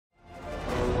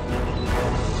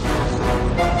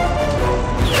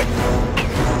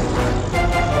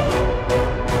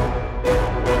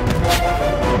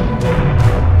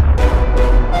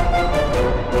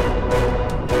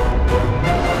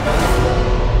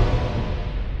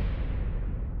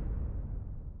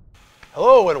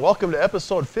Hello and welcome to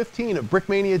episode 15 of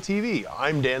Brickmania TV.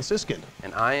 I'm Dan Siskind.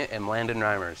 And I am Lando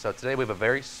Reimer. So today we have a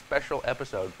very special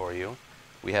episode for you.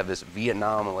 We have this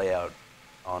Vietnam layout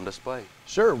on display.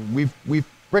 Sure, we've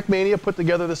Brickmania put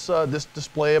together this this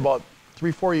display about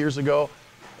 3-4 years ago.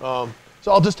 So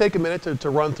I'll just take a minute to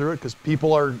run through it because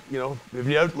people are,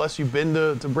 unless you've been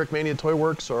to Brickmania Toy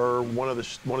Works or one of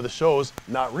the shows,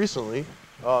 not recently,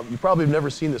 you probably have never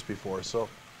seen this before. So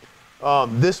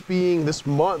this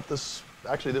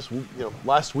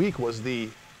last week was the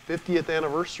 50th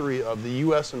anniversary of the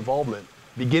U.S. involvement,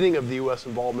 beginning of the U.S.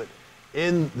 involvement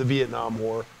in the Vietnam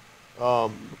War.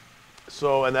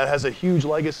 And that has a huge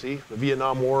legacy. The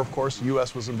Vietnam War, of course, the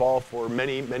U.S. was involved for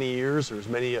many, many years. There's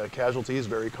many casualties,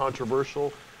 very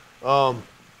controversial.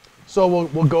 So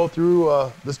we'll go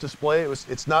through this display.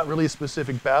 It's not really a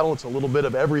specific battle. It's a little bit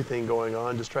of everything going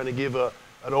on, just trying to give an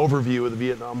overview of the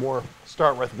Vietnam War.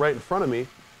 Start right in front of me.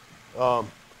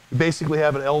 You basically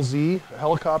have an LZ, a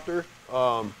helicopter.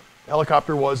 The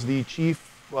helicopter was the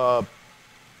chief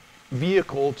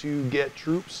vehicle to get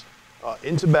troops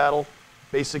into battle.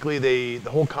 Basically, the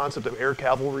whole concept of air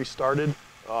cavalry started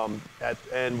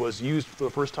and was used for the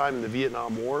first time in the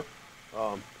Vietnam War.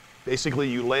 Basically,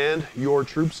 you land your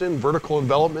troops in, vertical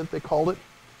envelopment they called it.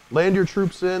 Land your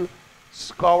troops in,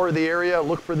 scour the area,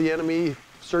 look for the enemy,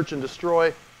 search and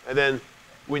destroy, and then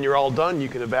when you're all done, you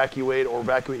can evacuate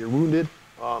your wounded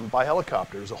by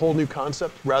helicopter. It's a whole new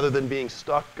concept rather than being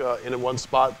stuck in one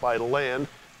spot by the land.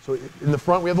 So in the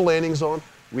front, we have the landing zone.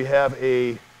 We have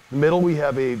in the middle, we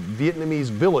have a Vietnamese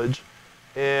village,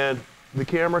 and the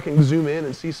camera can zoom in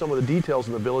and see some of the details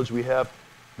in the village. We have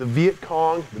the Viet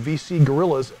Cong, the VC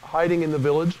guerrillas hiding in the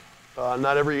village.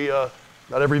 Not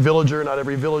every villager, not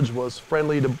every village was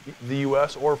friendly to the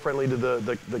U.S. or friendly to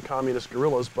the communist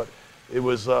guerrillas, but it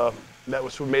was that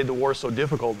was what made the war so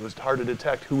difficult. It was hard to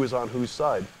detect who was on whose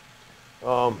side.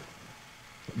 Down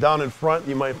in front,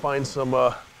 you might find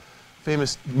some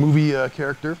famous movie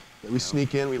character that we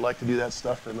sneak in. We like to do that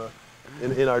stuff in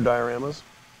our dioramas.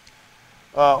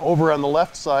 Over on the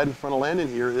left side, in front of Landon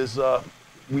here, is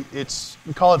we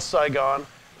call it Saigon.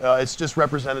 It's just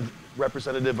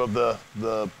representative of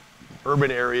the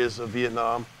urban areas of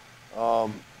Vietnam.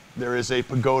 There is a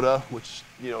pagoda, which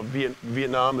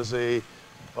Vietnam is a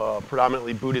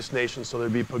predominantly Buddhist nation, so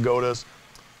there'd be pagodas.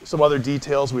 Some other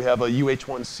details: we have a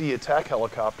UH-1C attack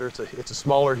helicopter. It's a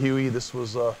smaller Huey. This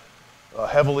was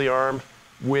heavily armed.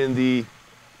 When the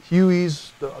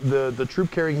Hueys, the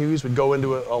troop-carrying Hueys would go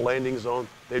into a landing zone,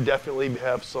 they definitely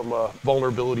have some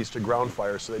vulnerabilities to ground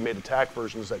fire, so they made attack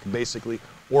versions that could basically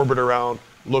orbit around,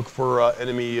 look for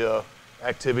enemy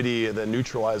activity, and then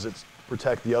neutralize it,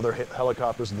 protect the other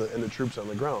helicopters and the troops on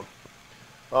the ground.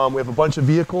 We have a bunch of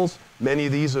vehicles. Many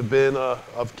of these have been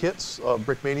of kits of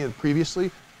Brickmania previously.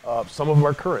 Some of them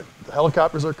are current. The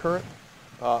helicopters are current.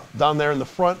 Down there in the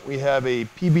front, we have a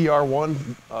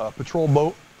PBR-1 patrol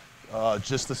boat,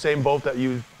 just the same boat that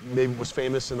maybe was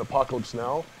famous in Apocalypse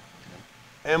Now.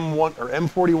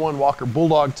 M41 Walker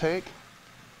Bulldog tank,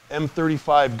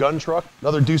 M35 gun truck,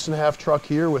 another deuce-and-a-half truck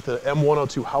here with an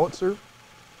M102 howitzer,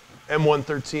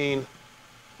 M113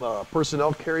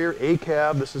 personnel carrier,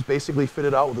 A-cab. This is basically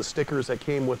fitted out with the stickers that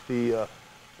came with the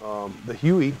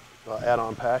Huey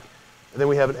add-on pack. And then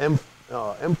we have an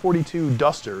M42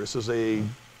 Duster. This is a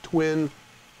twin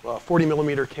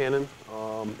 40mm cannon,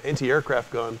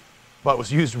 anti-aircraft gun, but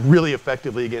was used really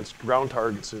effectively against ground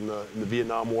targets in the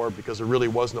Vietnam War because there really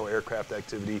was no aircraft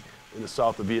activity in the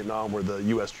south of Vietnam where the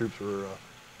U.S. troops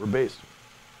were based.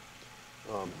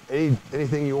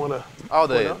 Anything you want to? Oh,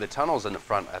 the tunnels in the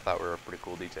front I thought were a pretty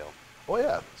cool detail. Oh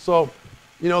yeah. So,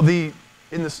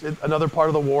 another part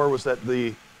of the war was that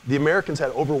the Americans had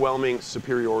overwhelming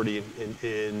superiority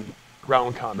in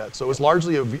ground combat. So it was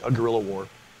largely a guerrilla war.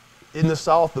 In the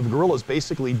South, the guerrillas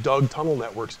basically dug tunnel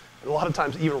networks, and a lot of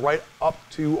times even right up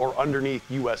to or underneath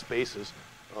U.S. bases.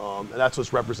 And that's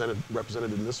what's represented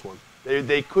in this one.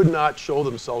 They could not show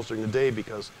themselves during the day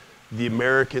because the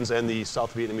Americans and the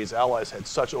South Vietnamese allies had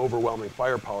such overwhelming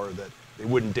firepower that they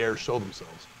wouldn't dare show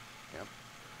themselves. Yep.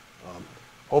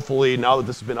 Hopefully, now that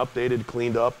this has been updated,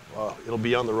 cleaned up, it'll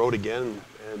be on the road again,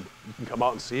 and you can come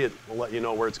out and see it. We'll let you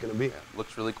know where it's going to be. Yeah, it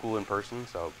looks really cool in person,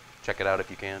 so check it out if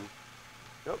you can.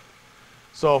 Yep.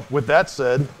 So with that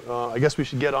said, I guess we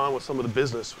should get on with some of the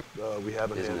business we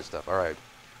have in hand. Business stuff. All right.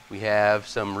 We have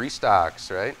some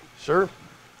restocks, right? Sure.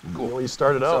 Cool. You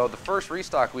started out. So the first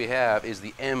restock we have is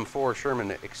the M4 Sherman,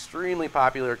 extremely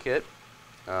popular kit.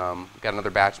 Got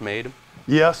another batch made.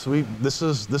 Yes, this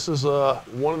is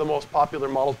one of the most popular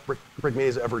models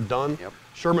Brickmania's ever done. Yep.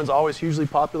 Sherman's always hugely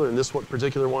popular, and this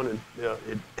particular one,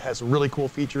 it has really cool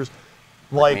features.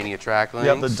 like Brickmania track links.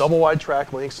 Yeah, the double wide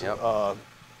track links. Yep.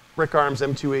 BrickArms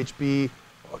M2HB,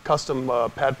 a custom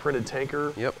pad printed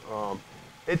tanker. Yep.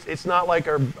 It's not like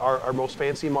our most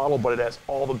fancy model, but it has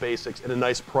all the basics at a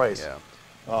nice price.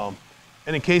 Yeah.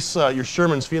 And in case your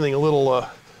Sherman's feeling a little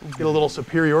get a little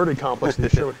superiority complex in the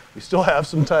Sherman, we still have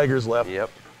some Tigers left. Yep.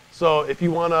 So if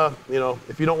you wanna,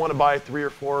 if you don't want to buy 3 or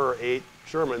 4 or 8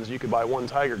 Shermans, you could buy 1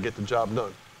 Tiger, get the job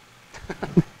done.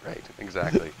 Right,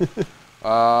 exactly.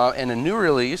 And a new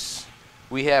release,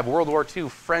 we have World War II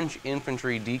French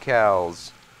infantry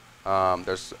decals.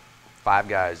 There's 5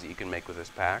 guys that you can make with this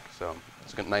pack, so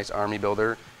it's a nice army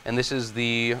builder. And this is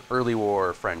the early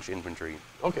war French infantry.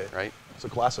 Okay. Right? It's a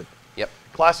classic. Yep.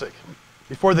 Classic.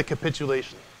 Before the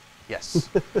capitulation. Yes.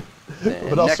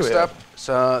 What else do we next have? up,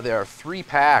 so there are 3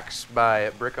 packs by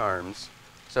BrickArms.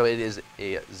 So it is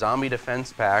a zombie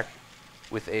defense pack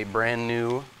with a brand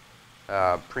new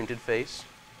printed face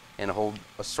and a whole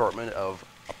assortment of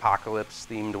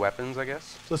apocalypse-themed weapons, I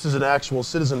guess. So this is an actual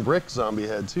Citizen Brick zombie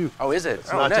head too. Oh, is it? It's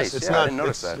Oh, not nice. just, it's Yeah, not, I didn't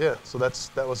notice it's- that. Yeah, so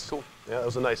that was cool. Yeah, that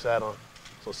was a nice add-on.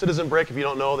 So Citizen Brick, if you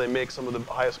don't know, they make some of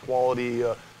the highest quality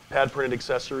pad printed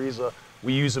accessories.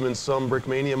 We use them in some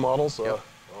Brickmania models. Yep.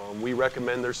 We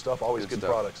recommend their stuff. Always good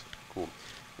stuff. products. Cool.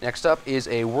 Next up is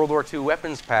a World War II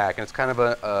weapons pack, and it's kind of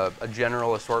a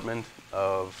general assortment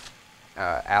of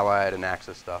Allied and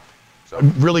Axis stuff. So A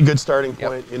really good starting Yep.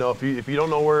 point. If you don't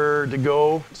know where to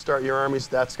go to start your armies,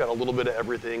 that's got a little bit of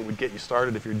everything. Would get you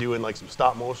started. If you're doing like some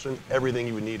stop motion, everything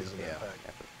you would need is in that pack.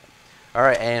 All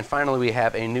right, and finally we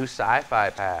have a new sci-fi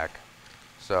pack.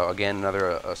 So again,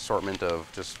 another assortment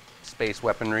of just space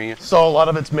weaponry. So a lot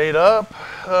of it's made up,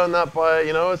 not by,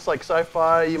 it's like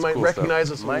sci-fi. You might cool recognize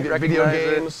stuff. it, some Might video recognize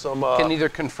it. games, some Can neither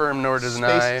confirm nor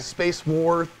deny. space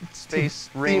war, Space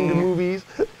themed ring. movies.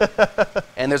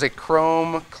 And there's a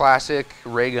chrome classic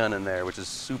ray gun in there, which is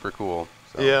super cool.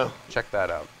 So Yeah. check that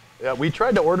out. Yeah, we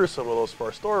tried to order some of those for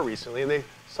our store recently, and they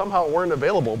somehow weren't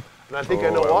available. And I think I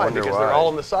know Oh, I why, wonder because why. they're all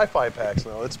in the sci-fi packs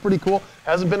now. It's pretty cool.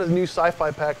 Hasn't been a new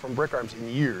sci-fi pack from BrickArms in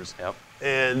years. Yep.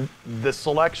 And the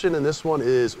selection in this one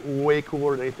is way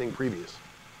cooler than anything previous.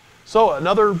 So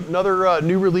another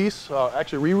new release,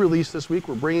 actually re-release this week.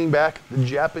 We're bringing back the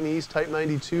Japanese Type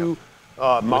 92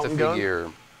 mountain With a gun. figure.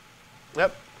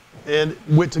 Yep.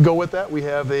 And to go with that, we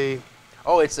have a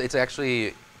Oh, it's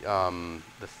actually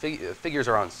the figures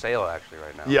are on sale actually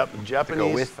right now. yep Japanese. To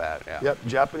go with that, yeah. Yep,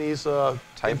 Japanese Type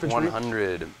infantry.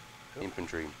 100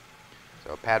 infantry.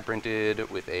 So pad printed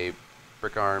with a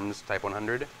BrickArms Type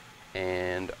 100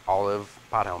 and olive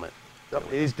pot helmet.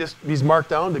 Yep, he's marked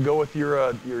down to go with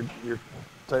your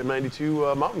Type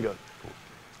 92 mountain gun.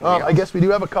 I guess we do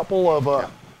have a couple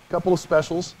of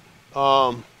specials.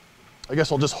 I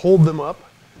guess I'll just hold them up.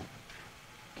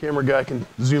 Camera guy can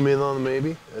zoom in on them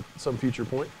maybe at some future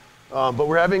point. But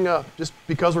we're having, just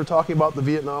because we're talking about the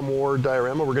Vietnam War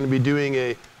diorama, we're going to be doing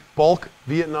a bulk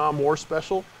Vietnam War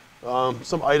special.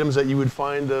 Some items that you would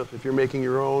find if you're making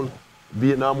your own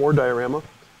Vietnam War diorama.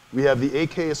 We have the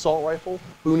AK assault rifle,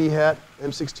 boonie hat,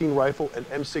 M16 rifle, and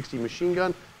M60 machine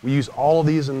gun. We use all of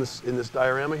these in this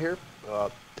diorama here.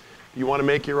 If you want to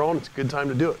make your own, it's a good time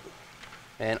to do it.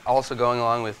 And also going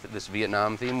along with this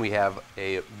Vietnam theme, we have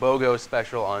a BOGO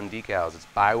special on decals. It's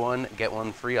buy one, get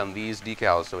one free on these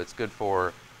decals. So it's good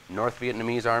for North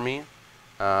Vietnamese Army,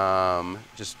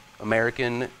 just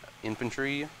American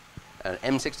infantry, an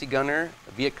M60 gunner,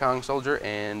 a Viet Cong soldier,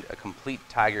 and a complete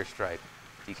Tiger Stripe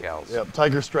decals. Yeah,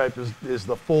 Tiger Stripe is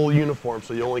the full uniform,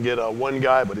 so you only get one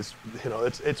guy, but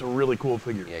it's a really cool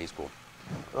figure. Yeah, he's cool.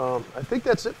 I think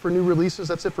that's it for new releases.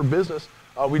 That's it for business.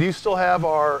 We do still have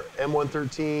our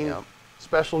M113 Yep.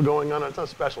 special going on. It's not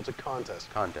special, it's a contest.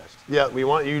 Contest. Yeah, we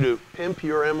want you to pimp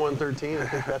your M113. I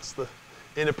think that's the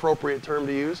inappropriate term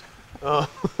to use.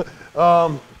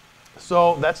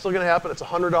 So that's still going to happen. It's a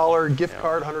 $100 gift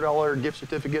card, $100 gift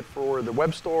certificate for the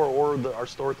web store or our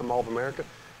store at the Mall of America.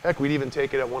 Heck, we'd even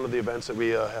take it at one of the events that we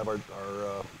have our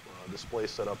display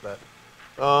set up at.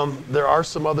 There are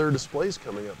some other displays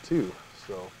coming up too.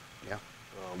 So Yeah.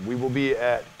 we will be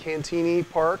at Cantini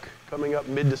Park coming up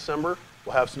mid-December.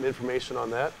 We'll have some information on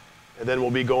that. And then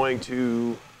we'll be going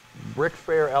to Brick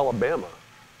Fair, Alabama,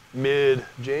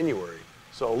 mid-January.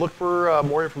 So look for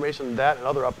more information on that and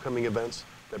other upcoming events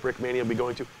that Brickmania will be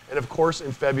going to. And of course,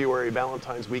 in February,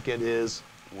 Valentine's weekend is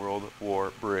World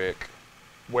War Brick.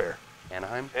 where?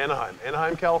 Anaheim?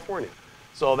 Anaheim, California.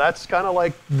 So that's kind of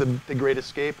like the great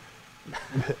escape.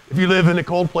 If you live in a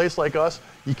cold place like us,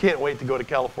 you can't wait to go to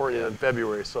California in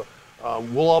February. So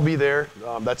we'll all be there.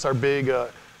 That's our big,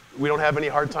 we don't have any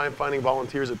hard time finding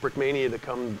volunteers at Brickmania to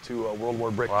come to World War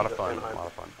Brick. A lot of fun, Anaheim. a lot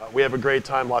of fun. We have a great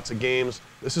time, lots of games.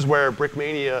 This is where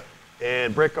Brickmania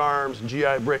and BrickArms and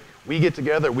GI Brick, we get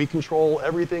together, we control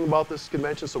everything about this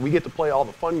convention, so we get to play all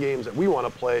the fun games that we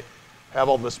want to play, have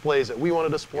all the displays that we want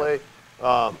to display.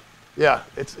 Yeah,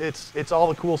 it's all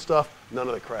the cool stuff, none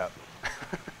of the crap.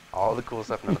 All the cool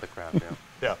stuff, none of the crap, yeah.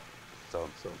 Yeah. So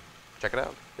check it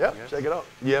out. Yeah, check it out.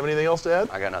 You have anything else to add?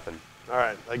 I got nothing. All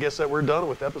right, I guess that we're done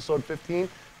with episode 15.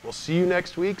 We'll see you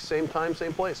next week, same time,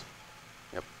 same place.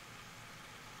 Yep.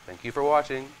 Thank you for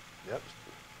watching. Yep.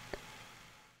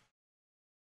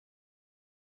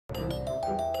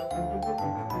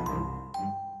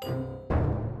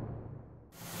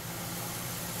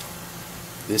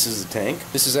 This is a tank.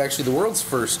 This is actually the world's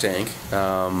first tank.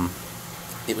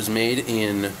 It was made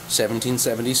in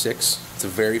 1776. It's a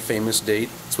very famous date.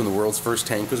 It's when the world's first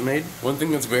tank was made. One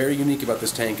thing that's very unique about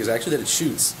this tank is actually that it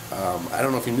shoots. I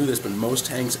don't know if you knew this, but most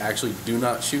tanks actually do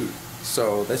not shoot.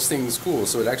 So this thing is cool.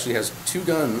 So it actually has 2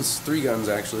 guns, 3 guns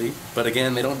actually, but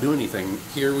again, they don't do anything.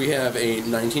 Here we have a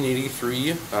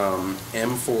 1983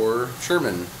 M4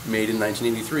 Sherman, made in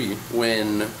 1983,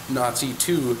 when Nazi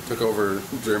 2 took over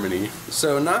Germany.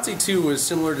 So Nazi 2 was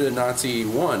similar to Nazi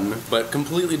 1, but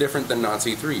completely different than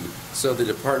Nazi 3. So the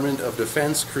Department of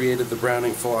Defense created the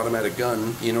Browning full automatic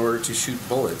gun in order to shoot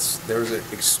bullets. There was an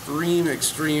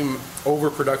extreme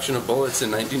overproduction of bullets in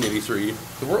 1983.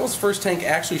 The world's first tank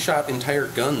actually shot entire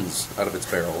guns out of its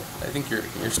barrel. I think you're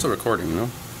still recording, no?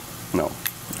 No.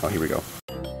 Oh, here we go.